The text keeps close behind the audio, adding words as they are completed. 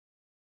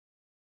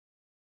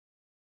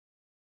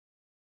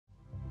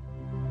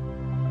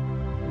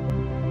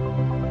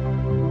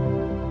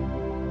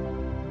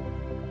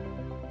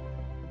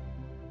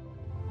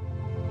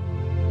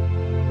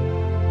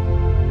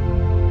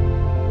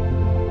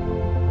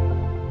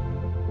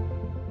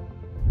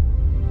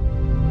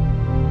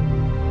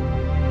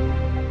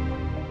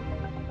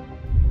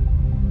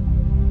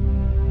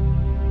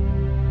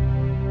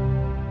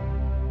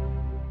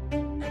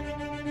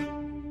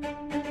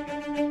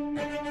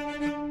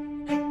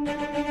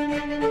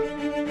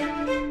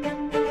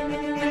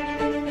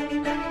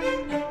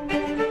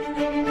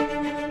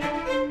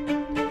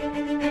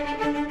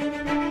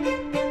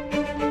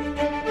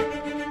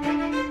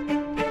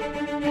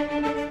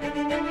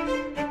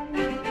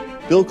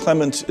Bill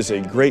Clements is a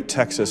great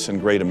Texas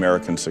and great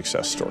American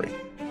success story.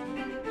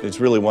 It's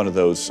really one of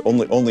those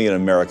only in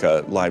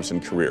America lives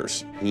and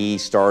careers. He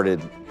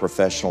started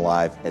professional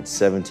life at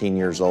 17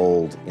 years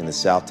old in the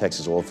South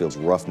Texas oil fields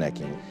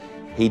roughnecking.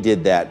 He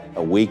did that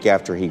a week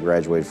after he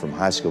graduated from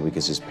high school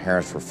because his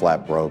parents were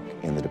flat broke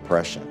in the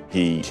Depression.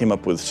 He came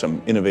up with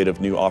some innovative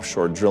new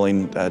offshore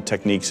drilling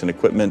techniques and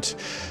equipment,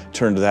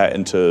 turned that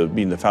into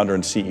being the founder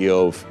and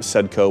CEO of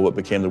Sedco, what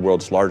became the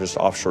world's largest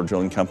offshore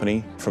drilling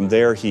company. From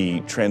there,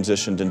 he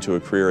transitioned into a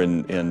career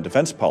in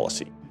defense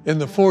policy. In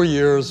the 4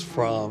 years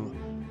from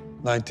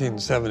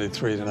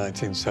 1973 to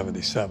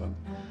 1977,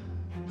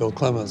 Bill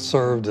Clements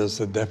served as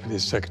the Deputy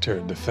Secretary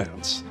of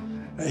Defense.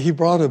 He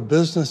brought a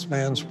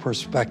businessman's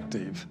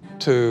perspective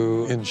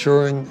to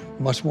ensuring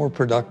much more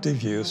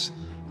productive use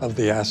of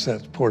the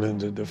assets poured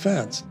into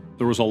defense.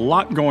 There was a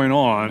lot going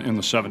on in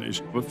the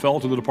 70s. It fell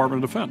to the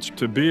Department of Defense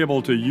to be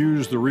able to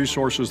use the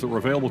resources that were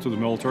available to the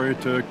military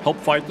to help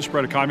fight the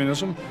spread of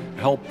communism,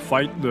 help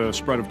fight the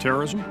spread of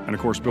terrorism, and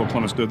of course Bill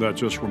Clements did that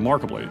just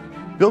remarkably.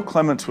 Bill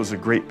Clements was a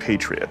great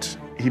patriot.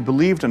 He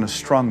believed in a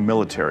strong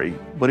military,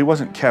 but he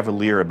wasn't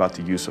cavalier about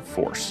the use of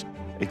force.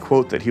 A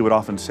quote that he would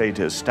often say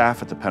to his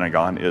staff at the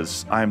Pentagon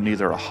is, "I am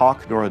neither a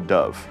hawk nor a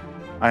dove.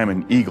 I am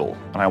an eagle,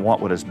 and I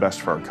want what is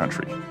best for our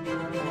country."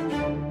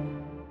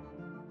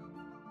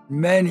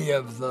 Many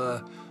of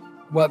the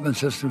weapon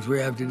systems we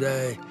have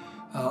today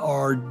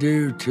are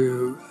due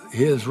to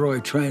his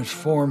really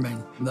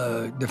transforming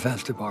the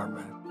Defense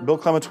Department. Bill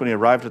Clements, when he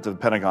arrived at the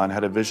Pentagon,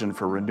 had a vision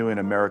for renewing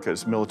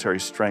America's military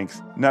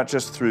strength, not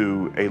just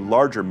through a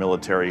larger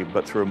military,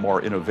 but through a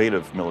more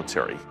innovative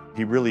military.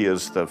 He really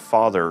is the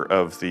father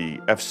of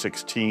the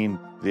F-16,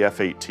 the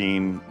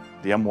F-18,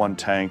 the M1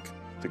 tank,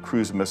 the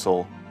cruise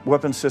missile,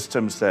 weapon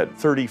systems that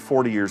 30,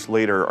 40 years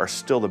later are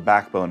still the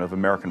backbone of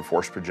American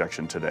force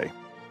projection today.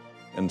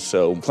 And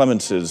so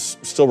Clements is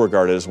still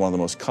regarded as one of the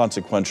most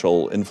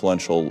consequential,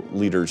 influential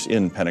leaders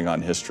in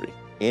Pentagon history.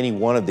 Any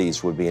one of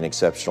these would be an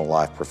exceptional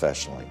life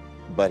professionally.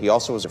 But he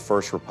also was the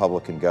first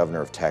Republican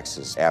governor of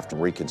Texas. After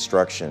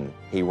Reconstruction,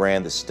 he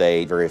ran the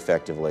state very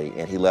effectively,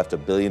 and he left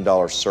 $1 billion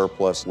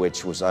surplus,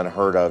 which was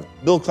unheard of.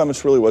 Bill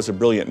Clements really was a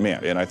brilliant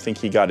man, and I think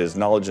he got his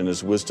knowledge and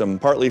his wisdom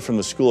partly from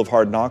the School of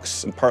Hard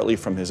Knocks and partly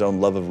from his own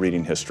love of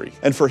reading history.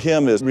 And for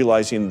him is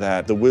realizing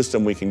that the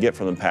wisdom we can get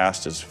from the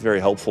past is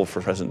very helpful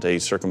for present-day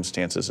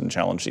circumstances and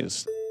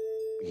challenges.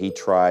 He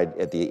tried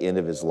at the end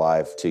of his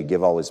life to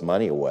give all his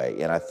money away,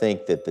 and I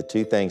think that the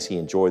two things he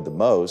enjoyed the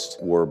most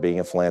were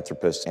being a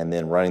philanthropist and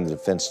then running the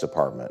Defense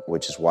Department,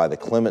 which is why the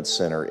Clements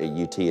Center at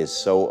UT is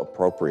so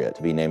appropriate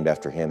to be named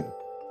after him.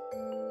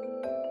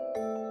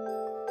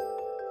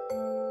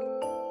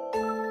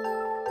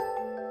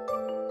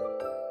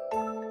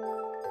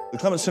 The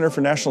Clements Center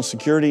for National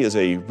Security is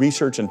a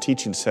research and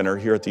teaching center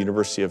here at the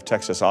University of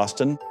Texas,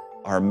 Austin.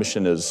 Our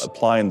mission is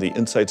applying the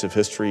insights of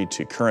history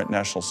to current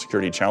national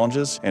security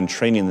challenges and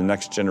training the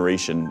next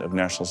generation of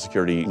national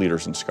security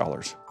leaders and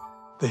scholars.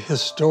 The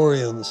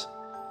historians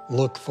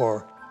look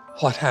for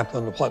what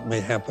happened, what may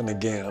happen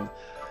again.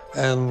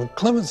 And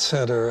Clements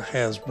Center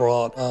has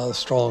brought a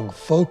strong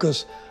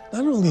focus,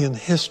 not only in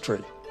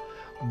history,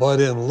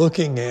 but in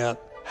looking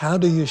at how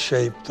do you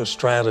shape the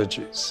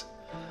strategies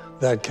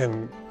that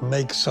can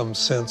make some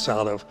sense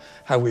out of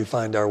how we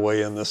find our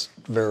way in this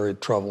very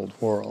troubled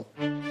world.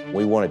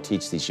 We want to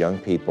teach these young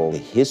people the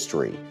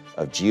history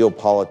of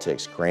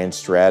geopolitics, grand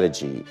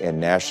strategy, and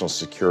national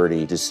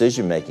security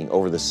decision-making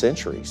over the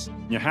centuries.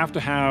 You have to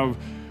have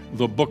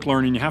the book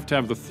learning, you have to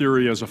have the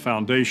theory as a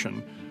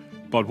foundation.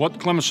 But what the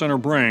Clements Center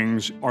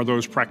brings are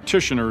those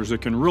practitioners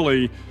that can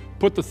really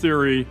put the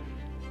theory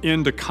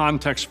into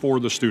context for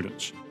the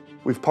students.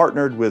 We've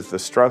partnered with the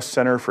Strauss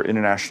Center for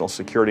International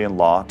Security and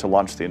Law to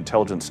launch the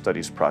Intelligence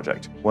Studies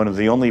Project, one of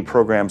the only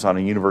programs on a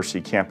university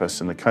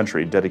campus in the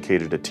country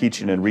dedicated to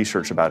teaching and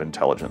research about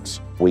intelligence.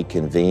 We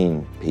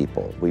convene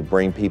people. We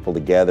bring people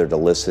together to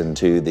listen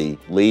to the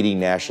leading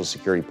national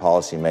security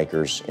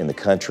policymakers in the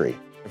country.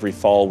 Every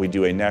fall, we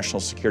do a national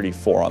security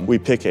forum. We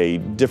pick a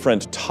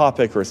different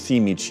topic or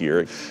theme each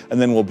year,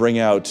 and then we'll bring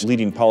out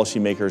leading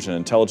policymakers and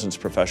intelligence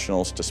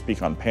professionals to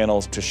speak on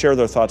panels, to share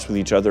their thoughts with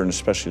each other, and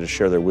especially to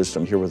share their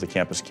wisdom here with the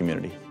campus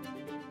community.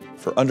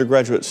 For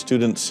undergraduate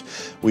students,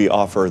 we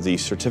offer the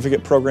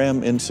certificate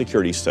program in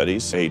security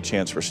studies, a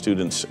chance for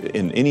students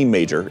in any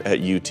major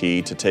at UT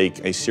to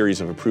take a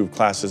series of approved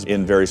classes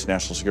in various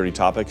national security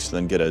topics,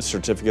 then get a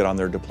certificate on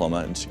their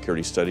diploma in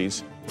security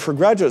studies. For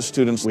graduate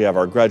students, we have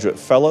our graduate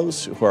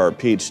fellows, who are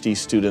PhD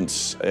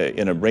students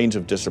in a range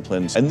of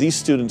disciplines. And these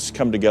students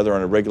come together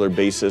on a regular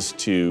basis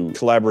to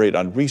collaborate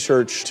on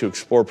research, to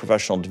explore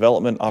professional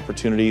development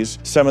opportunities.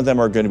 Some of them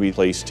are going to be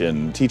placed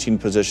in teaching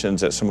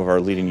positions at some of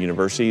our leading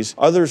universities.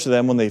 Others of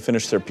them, when they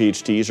finish their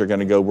PhDs, are going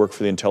to go work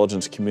for the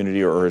intelligence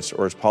community or as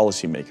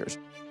policymakers.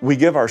 We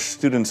give our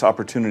students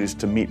opportunities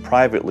to meet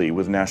privately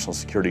with national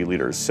security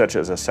leaders, such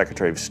as a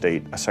Secretary of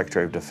State, a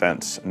Secretary of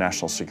Defense, a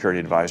National Security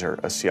Advisor,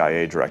 a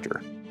CIA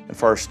Director. And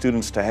for our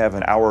students to have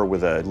an hour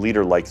with a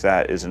leader like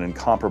that is an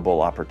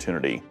incomparable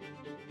opportunity.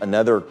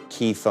 Another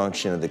key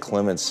function of the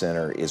Clements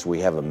Center is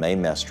we have a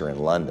Maymester in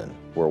London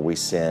where we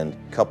send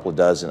a couple of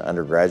dozen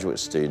undergraduate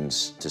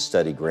students to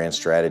study grand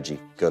strategy,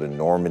 go to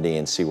Normandy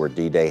and see where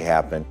D-Day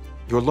happened.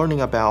 You're learning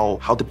about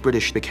how the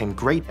British became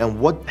great and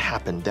what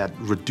happened that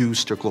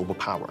reduced their global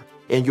power.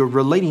 And you're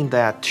relating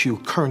that to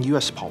current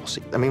US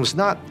policy. I mean, it's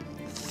not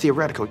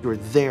theoretical. You're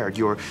there,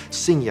 you're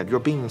seeing it, you're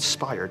being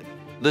inspired.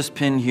 This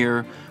pin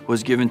here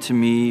was given to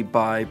me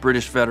by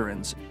British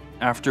veterans.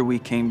 After we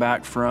came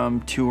back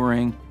from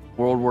touring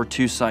World War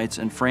II sites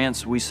in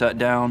France, we sat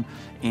down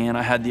and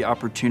I had the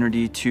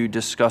opportunity to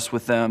discuss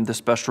with them the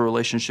special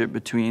relationship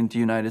between the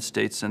United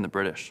States and the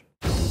British.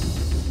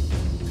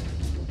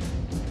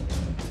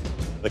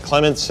 The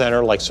Clements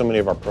Center, like so many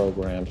of our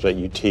programs at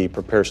UT,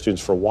 prepares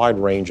students for a wide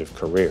range of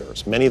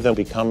careers. Many of them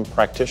become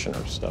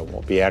practitioners that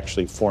will be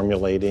actually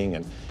formulating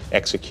and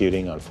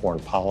executing on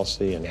foreign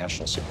policy and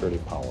national security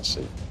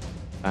policy.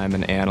 I'm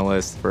an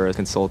analyst for a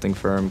consulting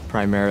firm,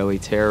 primarily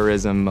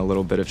terrorism, a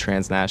little bit of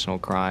transnational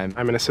crime.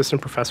 I'm an assistant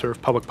professor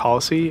of public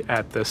policy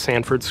at the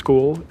Sanford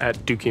School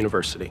at Duke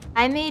University.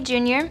 I'm a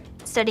junior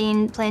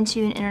studying Plan 2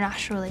 in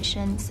International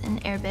Relations in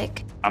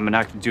Arabic. I'm an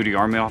active duty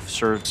Army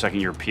officer,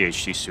 second-year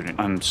PhD student.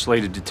 I'm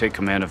slated to take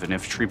command of an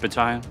infantry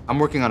battalion. I'm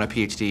working on a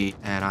PhD,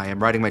 and I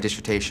am writing my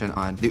dissertation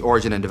on the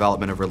origin and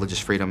development of religious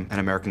freedom and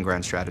American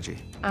grand strategy.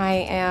 I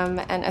am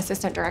an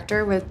assistant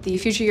director with the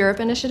Future Europe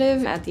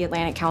Initiative at the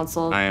Atlantic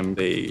Council. I am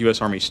the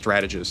U.S. Army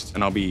strategist,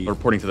 and I'll be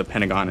reporting to the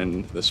Pentagon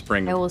in the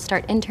spring. I will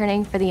start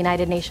interning for the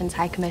United Nations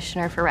High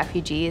Commissioner for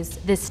Refugees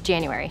this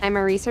January. I'm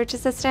a research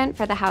assistant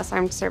for the House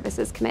Armed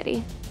Services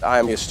Committee.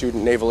 I'm a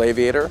student naval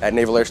aviator at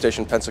Naval Air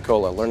Station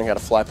Pensacola, learning how to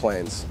fly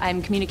planes.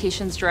 I'm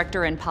communications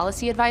director and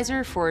policy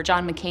advisor for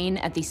John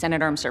McCain at the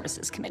Senate Armed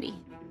Services Committee.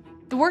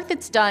 The work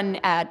that's done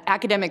at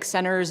academic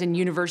centers and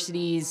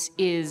universities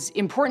is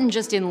important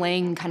just in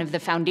laying kind of the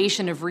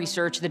foundation of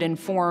research that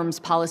informs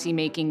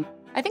policymaking.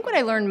 I think what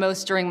I learned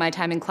most during my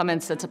time in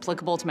Clements that's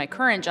applicable to my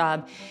current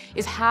job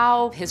is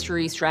how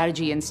history,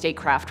 strategy, and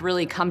statecraft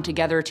really come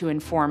together to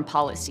inform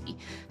policy.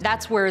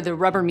 That's where the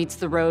rubber meets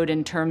the road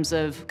in terms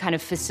of kind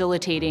of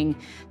facilitating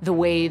the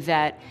way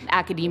that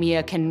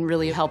academia can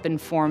really help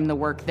inform the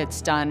work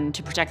that's done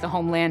to protect the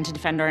homeland, to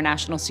defend our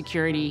national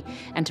security,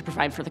 and to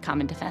provide for the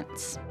common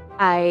defense.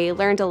 I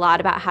learned a lot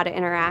about how to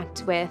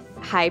interact with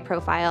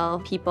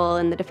high-profile people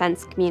in the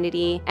defense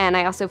community, and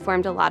I also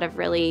formed a lot of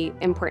really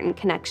important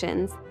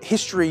connections.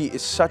 History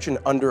is such an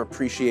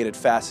underappreciated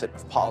facet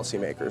of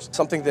policymakers.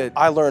 Something that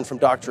I learned from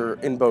Dr.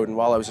 Inboden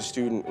while I was a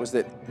student was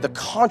that the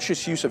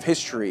conscious use of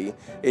history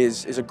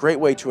is a great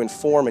way to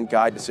inform and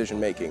guide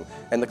decision-making.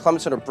 And the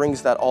Clements Center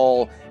brings that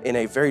all in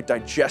a very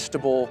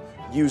digestible,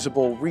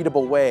 usable,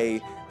 readable way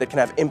that can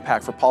have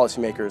impact for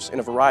policymakers in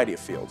a variety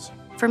of fields.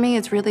 For me,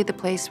 it's really the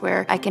place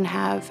where I can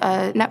have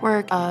a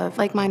network of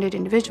like-minded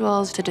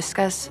individuals to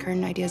discuss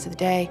current ideas of the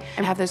day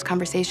and have those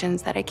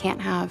conversations that I can't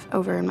have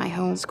over in my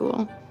home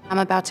school. I'm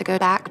about to go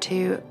back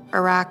to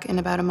Iraq in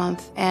about a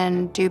month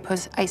and do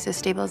post-ISIS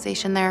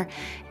stabilization there.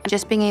 And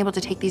just being able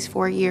to take these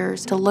 4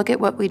 years to look at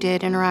what we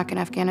did in Iraq and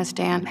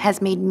Afghanistan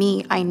has made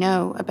me, I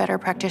know, a better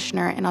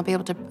practitioner, and I'll be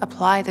able to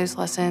apply those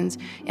lessons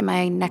in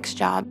my next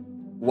job.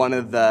 One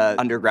of the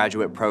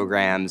undergraduate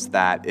programs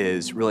that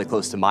is really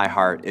close to my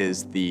heart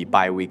is the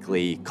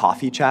bi-weekly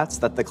coffee chats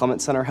that the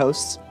Clements Center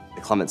hosts.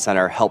 The Clements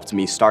Center helped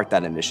me start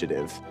that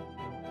initiative.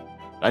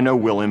 I know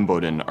Will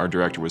Inboden, our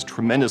director, was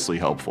tremendously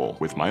helpful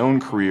with my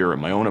own career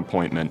and my own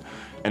appointment,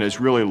 and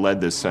has really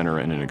led this center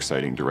in an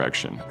exciting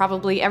direction.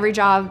 Probably every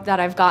job that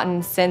I've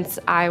gotten since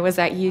I was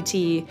at UT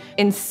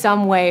in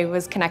some way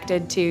was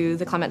connected to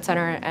the Clements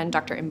Center and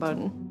Dr.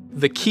 Inboden.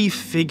 The key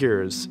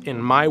figures in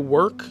my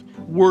work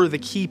were the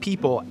key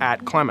people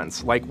at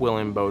Clements, like Will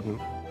Inboden.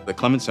 The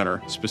Clements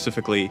Center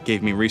specifically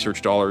gave me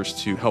research dollars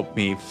to help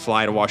me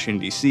fly to Washington,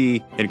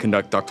 D.C. and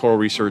conduct doctoral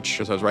research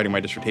as I was writing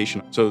my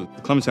dissertation. So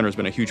the Clements Center has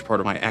been a huge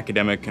part of my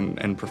academic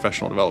and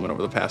professional development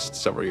over the past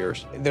several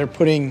years. They're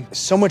putting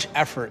so much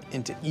effort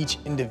into each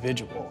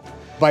individual.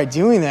 By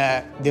doing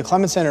that, the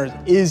Clements Center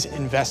is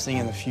investing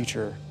in the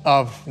future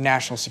of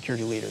national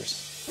security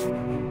leaders.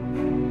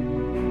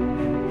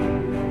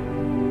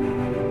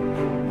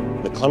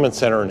 The Clements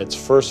Center in its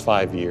first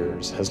 5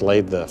 years has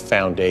laid the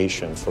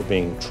foundation for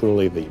being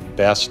truly the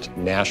best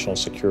national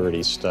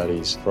security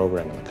studies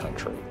program in the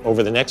country.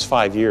 Over the next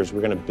 5 years,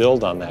 we're going to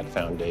build on that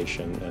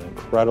foundation, an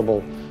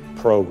incredible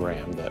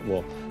program that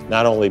will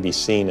not only be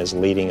seen as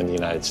leading in the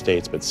United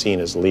States, but seen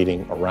as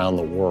leading around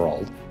the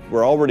world.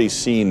 We're already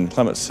seeing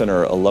Clements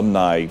Center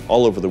alumni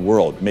all over the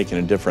world making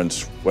a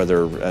difference,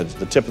 whether as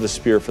the tip of the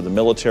spear for the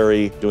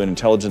military, doing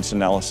intelligence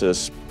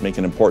analysis,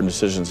 making important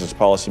decisions as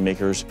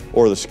policymakers,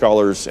 or the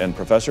scholars and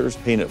professors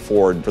paying it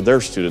forward for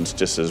their students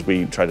just as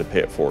we try to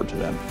pay it forward to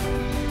them.